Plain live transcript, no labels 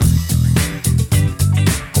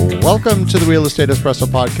Welcome to the Real Estate Espresso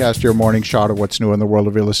Podcast, your morning shot of what's new in the world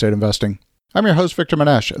of real estate investing. I'm your host, Victor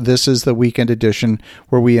Menashe. This is the weekend edition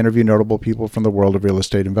where we interview notable people from the world of real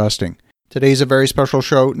estate investing. Today's a very special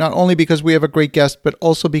show, not only because we have a great guest, but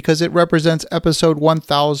also because it represents episode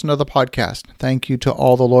 1000 of the podcast. Thank you to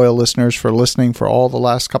all the loyal listeners for listening for all the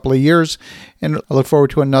last couple of years, and I look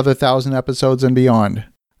forward to another 1,000 episodes and beyond.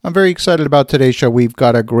 I'm very excited about today's show. We've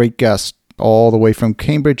got a great guest all the way from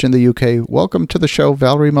Cambridge in the UK. Welcome to the show,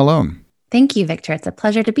 Valerie Malone. Thank you, Victor. It's a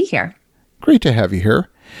pleasure to be here. Great to have you here.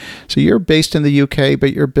 So you're based in the UK,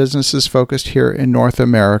 but your business is focused here in North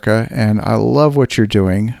America, and I love what you're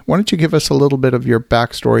doing. Why don't you give us a little bit of your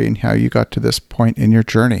backstory and how you got to this point in your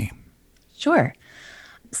journey? Sure.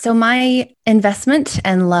 So my investment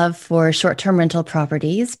and love for short-term rental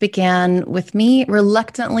properties began with me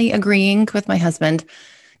reluctantly agreeing with my husband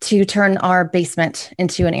to turn our basement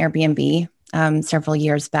into an Airbnb several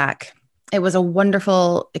years back. It was a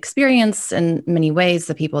wonderful experience in many ways,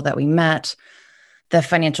 the people that we met, the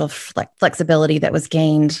financial flexibility that was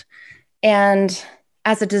gained. And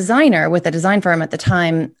as a designer with a design firm at the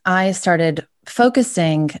time, I started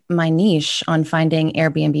focusing my niche on finding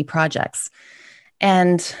Airbnb projects.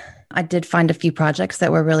 And I did find a few projects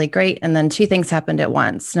that were really great. And then two things happened at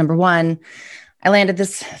once. Number one, I landed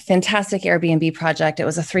this fantastic Airbnb project. It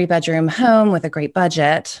was a 3-bedroom home with a great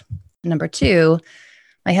budget. Number two,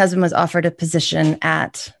 my husband was offered a position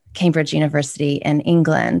at Cambridge University in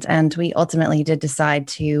England, and we ultimately did decide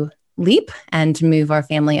to leap and move our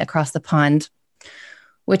family across the pond,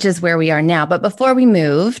 which is where we are now. But before we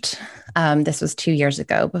moved, this was 2 years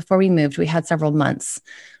ago, before we moved, we had several months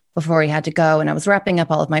before we had to go, and I was wrapping up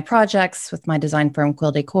all of my projects with my design firm,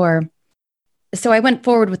 Quill Decor. So I went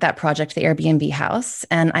forward with that project, the Airbnb house,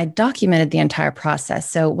 and I documented the entire process.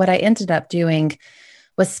 So what I ended up doing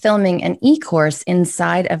was filming an e-course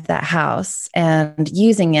inside of that house and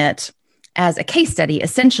using it as a case study,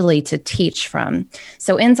 essentially to teach from.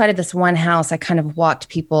 So inside of this one house, I kind of walked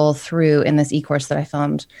people through in this e-course that I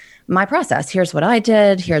filmed my process. Here's what I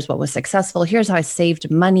did. Here's what was successful. Here's how I saved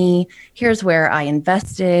money. Here's where I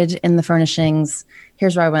invested in the furnishings.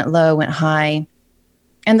 Here's where I went low, went high.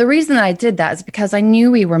 And the reason that I did that is because I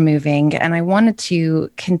knew we were moving and I wanted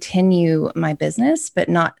to continue my business, but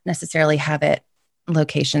not necessarily have it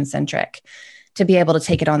location centric, to be able to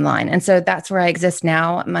take it online. And so that's where I exist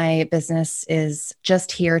now. My business is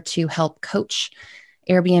just here to help coach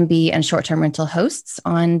Airbnb and short-term rental hosts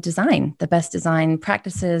on design, the best design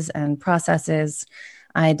practices and processes.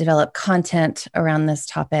 I develop content around this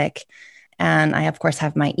topic. And I, of course,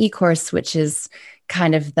 have my e-course, which is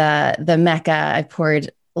kind of the mecca. I've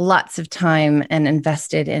poured lots of time and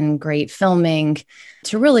invested in great filming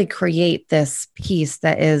to really create this piece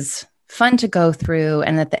that is fun to go through.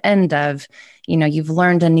 And at the end of, you've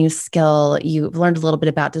learned a new skill, you've learned a little bit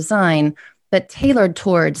about design, but tailored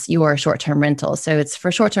towards your short-term rental. So it's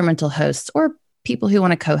for short-term rental hosts or people who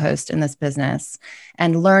want to co-host in this business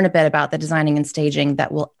and learn a bit about the designing and staging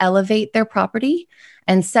that will elevate their property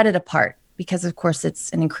and set it apart, because of course it's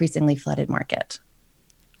an increasingly flooded market.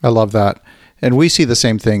 I love that. And we see the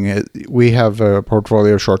same thing. We have a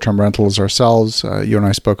portfolio of short-term rentals ourselves. You and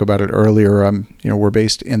I spoke about it earlier. We're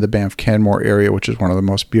based in the Banff Canmore area, which is one of the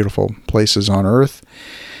most beautiful places on earth.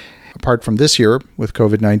 Apart from this year with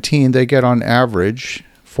COVID-19, they get on average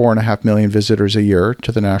 4.5 million visitors a year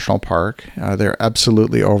to the national park. They're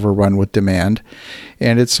absolutely overrun with demand,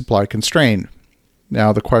 and it's supply constrained.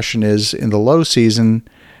 Now the question is, in the low season,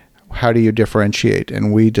 how do you differentiate?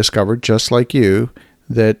 And we discovered, just like you,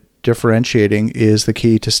 that differentiating is the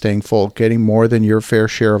key to staying full, getting more than your fair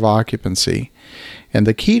share of occupancy. And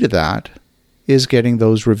the key to that is getting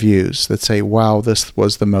those reviews that say, wow, this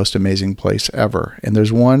was the most amazing place ever. And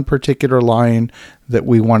there's one particular line that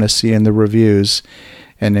we want to see in the reviews.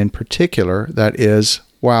 And in particular, that is,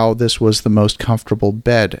 wow, this was the most comfortable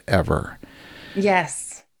bed ever.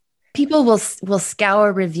 Yes. People will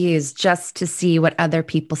scour reviews just to see what other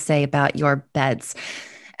people say about your beds.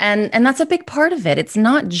 And that's a big part of it. It's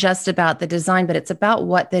not just about the design, but it's about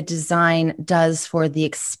what the design does for the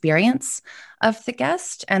experience of the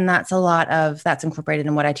guest. And that's incorporated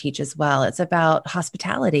in what I teach as well. It's about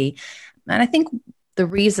hospitality. And I think the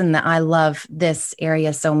reason that I love this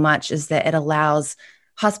area so much is that it allows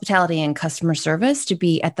hospitality and customer service to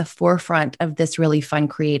be at the forefront of this really fun,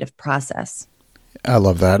 creative process. I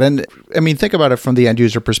love that. And think about it from the end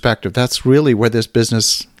user perspective. That's really where this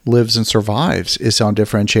business lives and survives, is on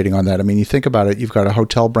differentiating on that. You think about it, you've got a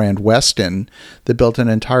hotel brand, Westin, that built an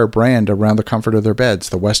entire brand around the comfort of their beds,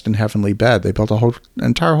 the Westin Heavenly Bed. They built an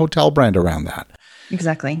entire hotel brand around that.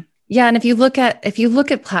 Exactly. Yeah, and if you look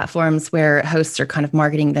at platforms where hosts are kind of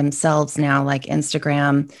marketing themselves now, like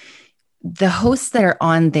Instagram, the hosts that are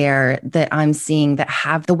on there that I'm seeing that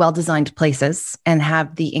have the well-designed places and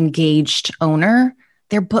have the engaged owner,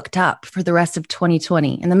 they're booked up for the rest of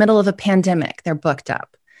 2020. In the middle of a pandemic, they're booked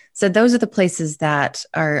up. So those are the places that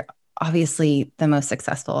are obviously the most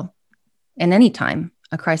successful in any time,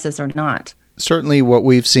 a crisis or not. Certainly what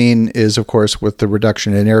we've seen is, of course, with the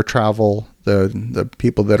reduction in air travel, the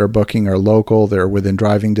people that are booking are local, they're within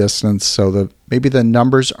driving distance, so maybe the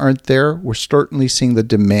numbers aren't there. We're certainly seeing the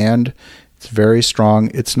demand. It's very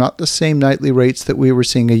strong. It's not the same nightly rates that we were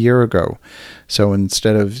seeing a year ago. So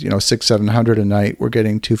instead of, 600-700 a night, we're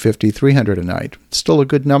getting 250-300 a night. Still a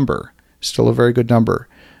good number. Still a very good number.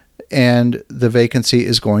 And the vacancy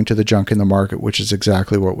is going to the junk in the market, which is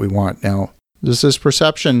exactly what we want. Now, there's this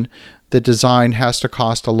perception that design has to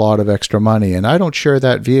cost a lot of extra money, and I don't share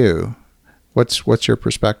that view. What's your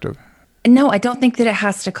perspective? No, I don't think that it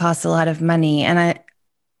has to cost a lot of money. And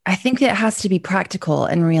I think that it has to be practical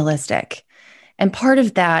and realistic. And part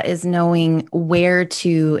of that is knowing where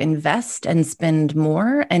to invest and spend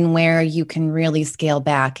more and where you can really scale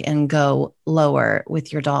back and go lower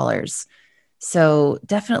with your dollars. So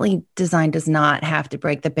definitely design does not have to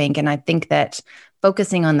break the bank. And I think that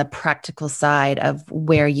focusing on the practical side of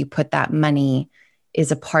where you put that money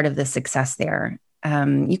is a part of the success there.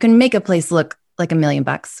 You can make a place look like $1 million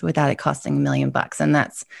without it costing $1 million. And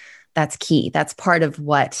that's key. That's part of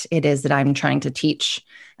what it is that I'm trying to teach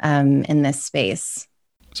in this space.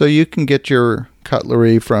 So you can get your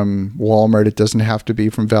cutlery from Walmart. It doesn't have to be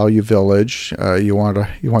from Value Village. You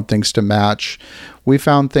want things to match. We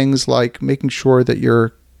found things like making sure that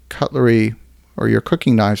your cutlery or your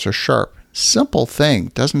cooking knives are sharp. Simple thing.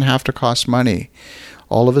 Doesn't have to cost money.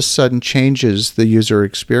 All of a sudden changes the user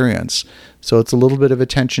experience. So it's a little bit of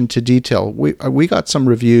attention to detail. We got some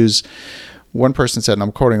reviews. One person said, and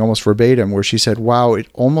I'm quoting almost verbatim, where she said, "Wow, it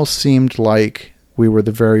almost seemed like we were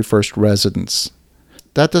the very first residents."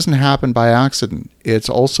 That doesn't happen by accident. It's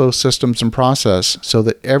also systems and process so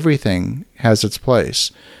that everything has its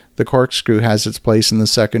place. The corkscrew has its place in the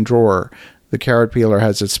second drawer. The carrot peeler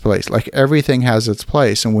has its place. Like everything has its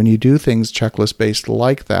place. And when you do things checklist based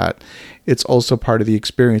like that, it's also part of the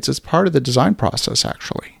experience. It's part of the design process,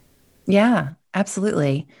 actually. Yeah,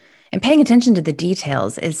 absolutely. And paying attention to the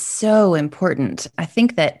details is so important. I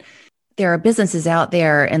think that there are businesses out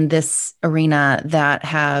there in this arena that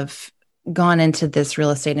have gone into this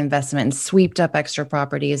real estate investment and sweeped up extra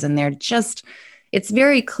properties. And it's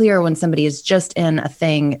very clear when somebody is just in a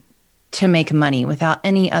thing to make money without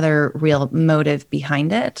any other real motive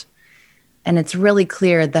behind it. And it's really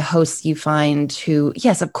clear the hosts you find who,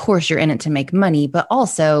 yes, of course you're in it to make money, but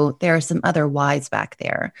also there are some other whys back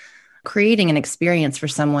there. Creating an experience for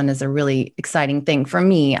someone is a really exciting thing. For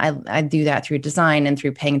me, I do that through design and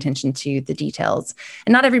through paying attention to the details.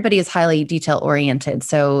 And not everybody is highly detail oriented.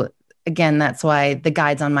 So again, that's why the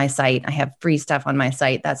guides on my site, I have free stuff on my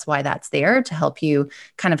site. That's why that's there to help you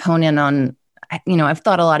kind of hone in on, I've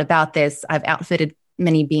thought a lot about this. I've outfitted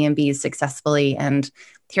many B&Bs successfully, and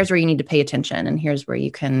here's where you need to pay attention. And here's where you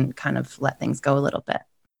can kind of let things go a little bit.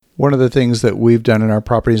 One of the things that we've done in our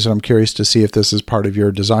properties, and I'm curious to see if this is part of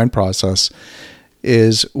your design process,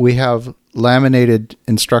 is we have laminated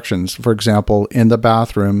instructions. For example, in the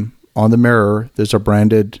bathroom, on the mirror, there's a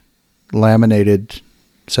branded, laminated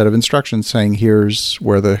set of instructions saying, here's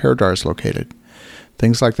where the hair dryer is located.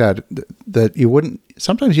 Things like that you wouldn't,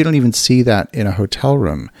 sometimes you don't even see that in a hotel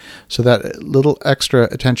room. So that little extra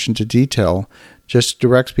attention to detail just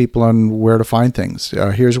directs people on where to find things.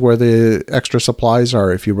 Here's where the extra supplies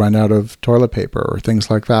are if you run out of toilet paper or things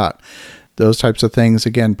like that. Those types of things,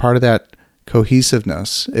 again, part of that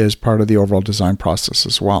cohesiveness is part of the overall design process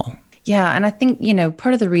as well. Yeah. And I think,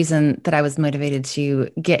 part of the reason that I was motivated to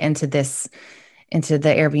get into the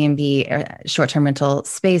Airbnb short-term rental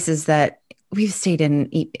space is that we've stayed in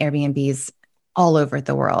Airbnbs all over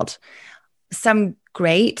the world. Some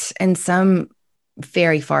great and some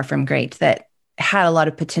very far from great that had a lot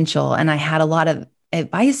of potential. And I had a lot of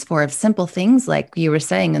advice of simple things like you were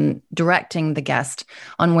saying, and directing the guest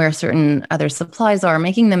on where certain other supplies are,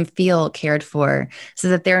 making them feel cared for so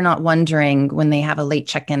that they're not wondering when they have a late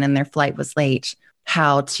check-in and their flight was late,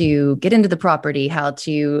 how to get into the property, how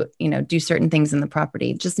to, do certain things in the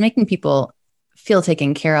property, just making people feel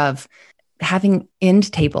taken care of, having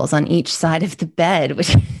end tables on each side of the bed,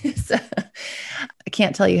 which is, I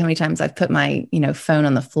can't tell you how many times I've put my, phone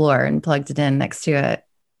on the floor and plugged it in next to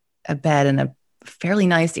a bed in a fairly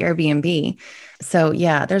nice Airbnb. So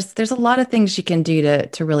yeah, there's a lot of things you can do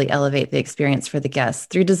to really elevate the experience for the guests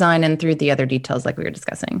through design and through the other details like we were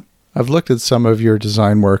discussing. I've looked at some of your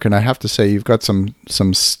design work, and I have to say you've got some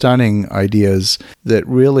stunning ideas that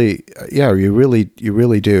really, you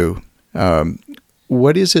really do.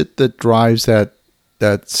 What is it that drives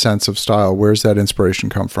that sense of style? Where's that inspiration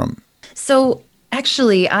come from? So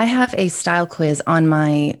actually, I have a style quiz on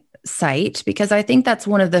my site because I think that's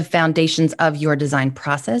one of the foundations of your design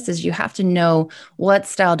process is you have to know what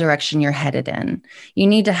style direction you're headed in. You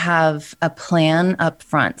need to have a plan up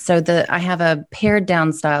front. So I have a pared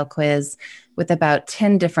down style quiz with about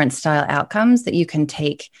 10 different style outcomes that you can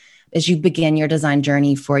take as you begin your design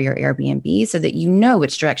journey for your Airbnb so that you know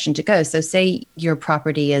which direction to go. So say your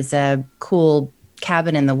property is a cool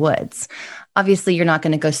cabin in the woods. Obviously, you're not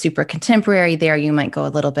going to go super contemporary there. You might go a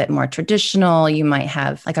little bit more traditional. You might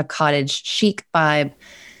have like a cottage chic vibe.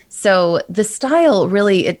 So the style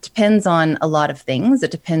really, it depends on a lot of things.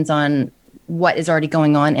 It depends on what is already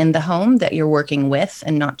going on in the home that you're working with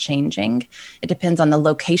and not changing. It depends on the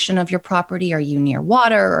location of your property. Are you near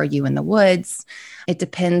water? Or are you in the woods? It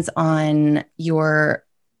depends on your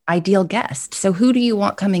ideal guest. So who do you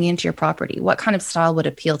want coming into your property? What kind of style would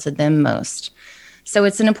appeal to them most? So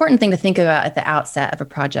it's an important thing to think about at the outset of a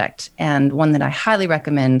project, and one that I highly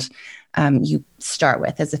recommend you start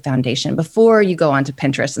with as a foundation. Before you go onto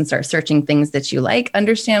Pinterest and start searching things that you like,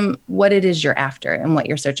 understand what it is you're after and what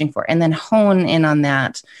you're searching for, and then hone in on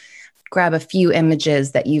that. Grab a few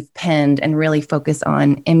images that you've pinned and really focus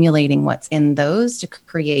on emulating what's in those to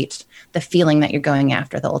create the feeling that you're going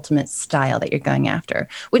after, the ultimate style that you're going after,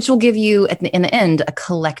 which will give you, in the end, a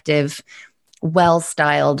collective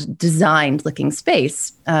well-styled, designed-looking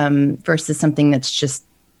space versus something that's just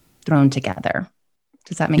thrown together.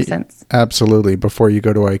 Does that make sense? Absolutely. Before you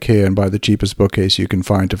go to IKEA and buy the cheapest bookcase you can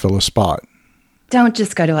find to fill a spot. Don't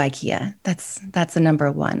just go to IKEA. That's a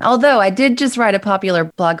number one. Although I did just write a popular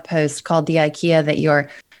blog post called The IKEA That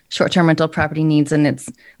Your Short-Term Rental Property Needs, and it's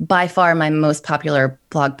by far my most popular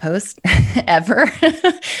blog post ever.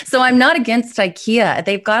 So I'm not against IKEA.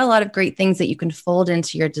 They've got a lot of great things that you can fold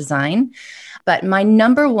into your design. But my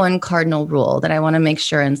number one cardinal rule that I want to make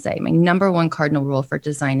sure and say, my number one cardinal rule for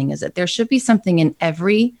designing is that there should be something in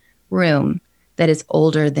every room that is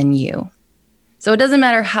older than you. So it doesn't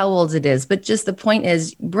matter how old it is, but just the point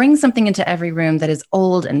is bring something into every room that is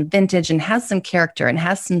old and vintage and has some character and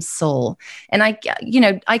has some soul. And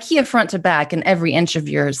IKEA front to back and every inch of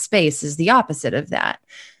your space is the opposite of that.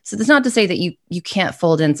 So that's not to say that you can't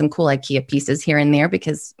fold in some cool IKEA pieces here and there,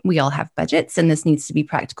 because we all have budgets and this needs to be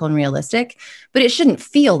practical and realistic, but it shouldn't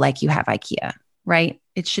feel like you have IKEA, right?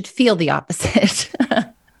 It should feel the opposite.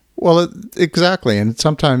 Well, exactly. And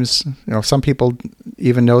sometimes, some people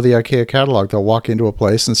even know the IKEA catalog. They'll walk into a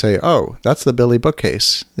place and say, "Oh, that's the Billy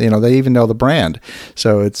bookcase." They even know the brand.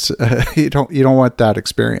 So it's you don't want that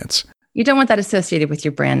experience. You don't want that associated with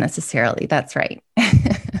your brand necessarily. That's right.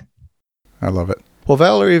 I love it. Well,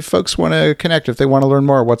 Valerie, if folks want to connect, if they want to learn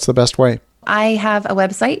more, what's the best way? I have a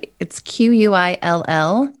website. It's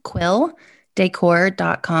QUILL,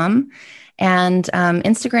 quilldecor.com. And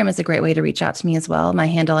Instagram is a great way to reach out to me as well. My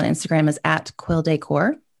handle on Instagram is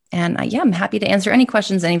 @QuillDecor. And I'm happy to answer any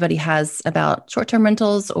questions anybody has about short-term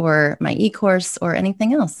rentals or my e-course or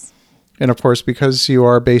anything else. And of course, because you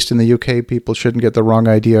are based in the UK, people shouldn't get the wrong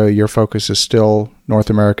idea. Your focus is still North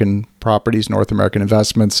American properties, North American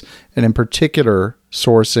investments, and in particular,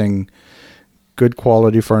 sourcing good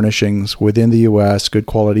quality furnishings within the US, good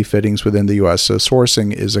quality fittings within the US. So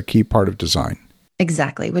sourcing is a key part of design.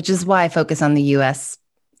 Exactly, which is why I focus on the US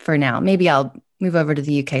for now. Maybe I'll move over to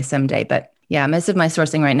the UK someday, but yeah, most of my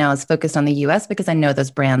sourcing right now is focused on the US because I know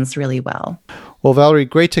those brands really well. Well, Valerie,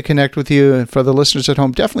 great to connect with you. And for the listeners at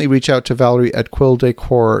home, definitely reach out to Valerie at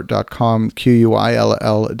quilldecor.com,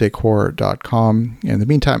 QUILL decor.com. In the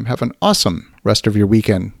meantime, have an awesome rest of your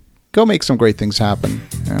weekend. Go make some great things happen,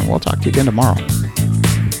 and we'll talk to you again tomorrow.